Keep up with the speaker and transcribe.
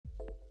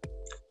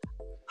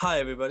Hi,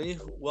 everybody.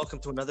 Welcome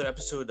to another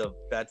episode of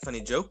Bad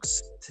Funny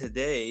Jokes.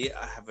 Today,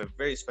 I have a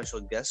very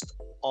special guest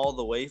all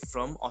the way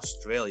from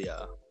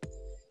Australia.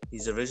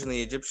 He's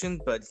originally Egyptian,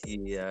 but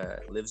he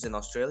lives in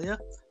Australia.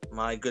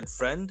 My good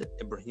friend,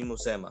 Ibrahim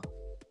Osama.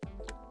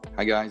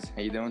 Hi guys,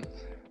 how you doing?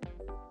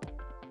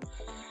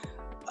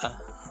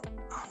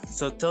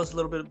 So tell us a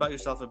little bit about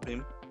yourself,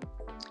 Ibrahim.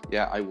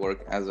 Yeah, I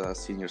work as a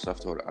senior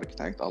software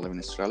architect. I live in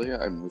Australia.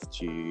 I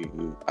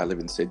live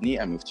in Sydney.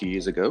 I moved 2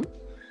 years ago.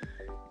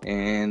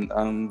 And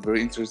I'm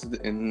very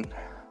interested in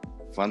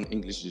fun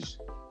English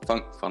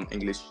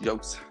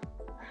jokes.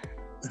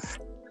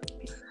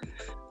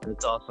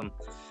 That's awesome.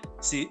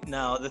 See,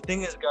 now the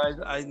thing is, guys,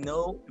 I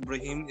know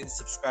Ibrahim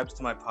subscribes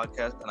to my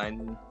podcast, and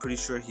I'm pretty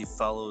sure he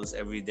follows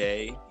every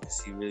day because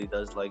he really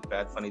does like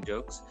bad funny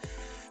jokes.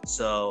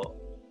 So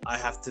I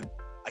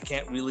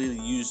can't really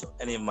use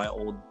any of my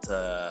old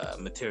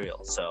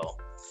material. So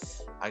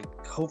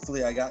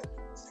hopefully I got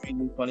 3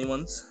 new funny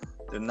ones.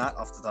 They're not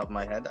off the top of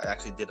my head. I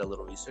actually did a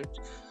little research.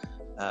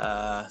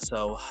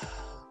 So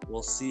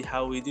we'll see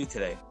how we do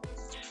today.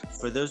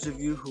 For those of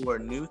you who are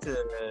new to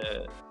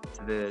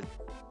the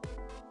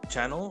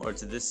channel or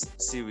to this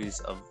series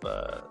of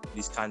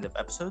these kind of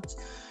episodes,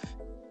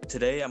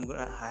 today I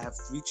have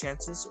 3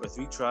 chances or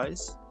 3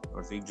 tries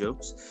or 3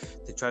 jokes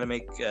to try to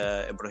make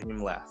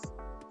Ibrahim laugh.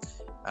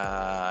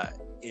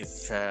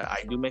 If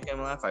I do make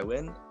him laugh, I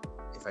win.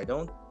 If I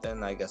don't,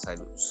 then I guess I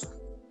lose.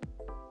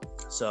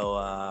 So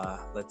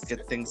let's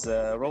get things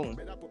rolling.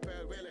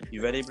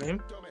 You ready,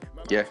 Ibrahim?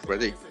 Yeah,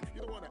 ready.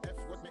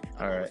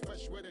 All right.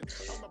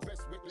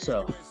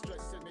 So,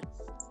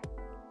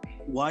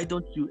 why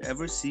don't you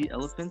ever see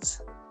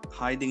elephants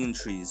hiding in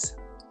trees?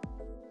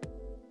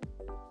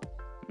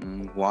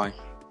 Why?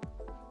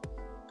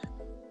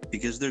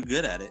 Because they're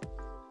good at it.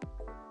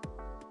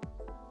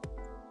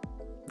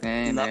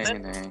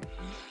 Nothing?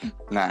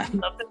 Nah.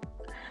 Nothing?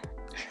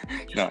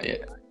 Not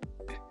yet.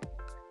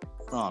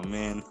 Oh,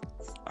 man.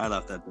 I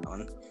left that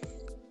one.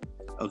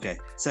 Okay,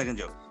 second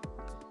joke.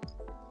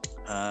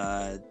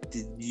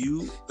 Did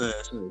you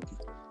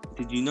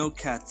know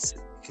cats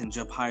can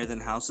jump higher than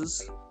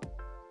houses?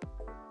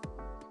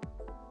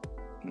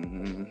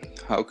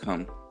 How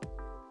come?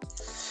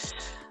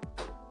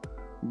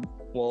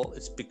 Well,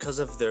 it's because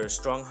of their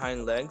strong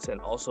hind legs,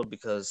 and also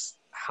because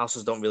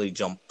houses don't really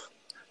jump.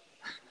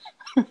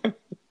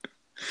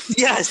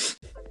 Yes,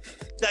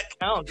 that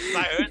counts.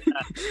 I heard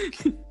that.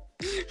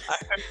 I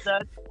heard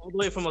that all the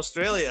way from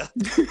Australia.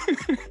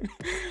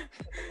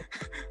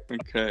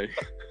 Okay.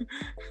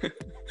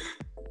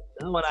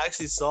 That one I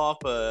actually saw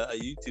off a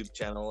YouTube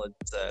channel.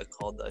 It's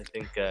called, I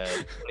think,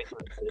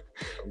 2026.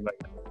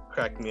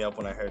 Cracked me up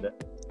when I heard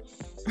it.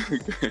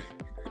 Okay.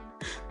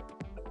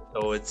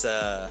 So it's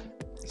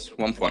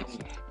 1 point.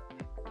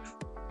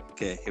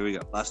 Okay, here we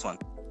go. Last one.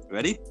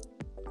 Ready?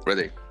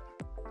 Ready.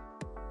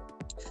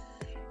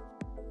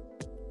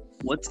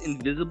 What's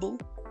invisible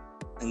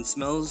and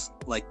smells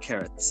like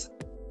carrots?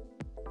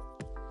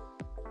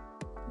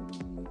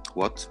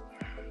 What?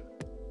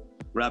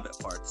 Rabbit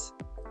farts.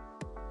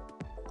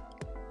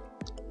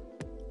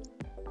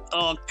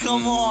 Oh,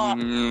 come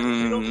on!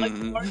 You don't like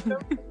fart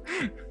jokes?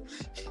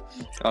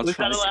 Was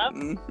that a laugh?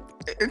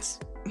 It's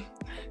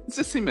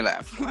a similar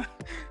laugh.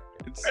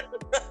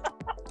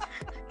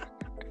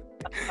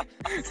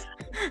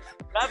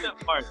 Rabbit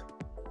fart.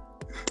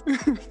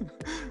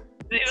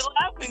 You're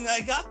laughing.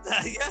 I got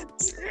that.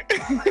 Yes.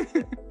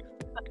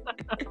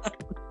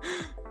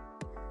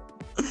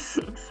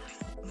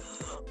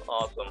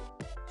 Awesome.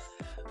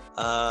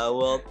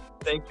 Well,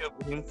 thank you,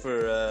 Ibrahim,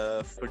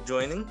 for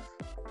joining.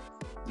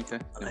 Okay.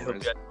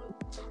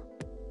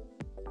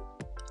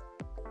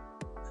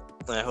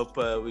 I hope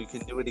we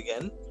can do it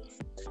again.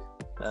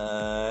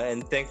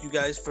 And thank you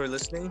guys for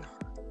listening.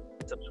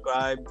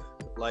 Subscribe,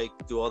 like,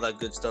 do all that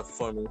good stuff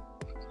for me.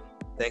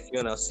 Thank you,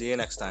 and I'll see you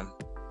next time.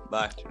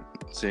 Bye.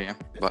 See ya.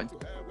 Bye.